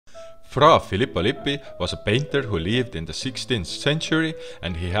Fra Filippo Lippi was a painter who lived in the 16th century,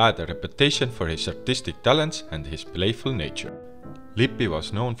 and he had a reputation for his artistic talents and his playful nature. Lippi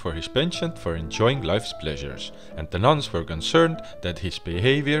was known for his penchant for enjoying life's pleasures, and the nuns were concerned that his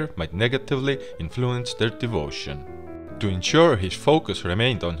behavior might negatively influence their devotion. To ensure his focus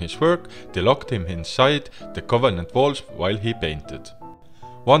remained on his work, they locked him inside the convent walls while he painted.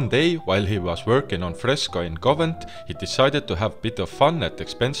 One day, while he was working on fresco in convent, he decided to have a bit of fun at the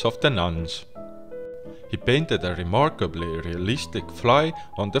expense of the nuns. He painted a remarkably realistic fly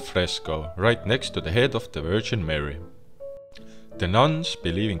on the fresco, right next to the head of the Virgin Mary. The nuns,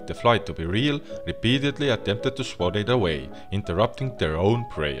 believing the fly to be real, repeatedly attempted to swat it away, interrupting their own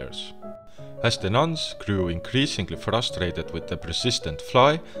prayers. As the nuns grew increasingly frustrated with the persistent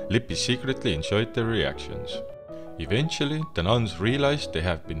fly, Lippi secretly enjoyed their reactions. Eventually, the nuns realized they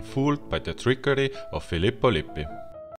had been fooled by the trickery of Filippo Lippi.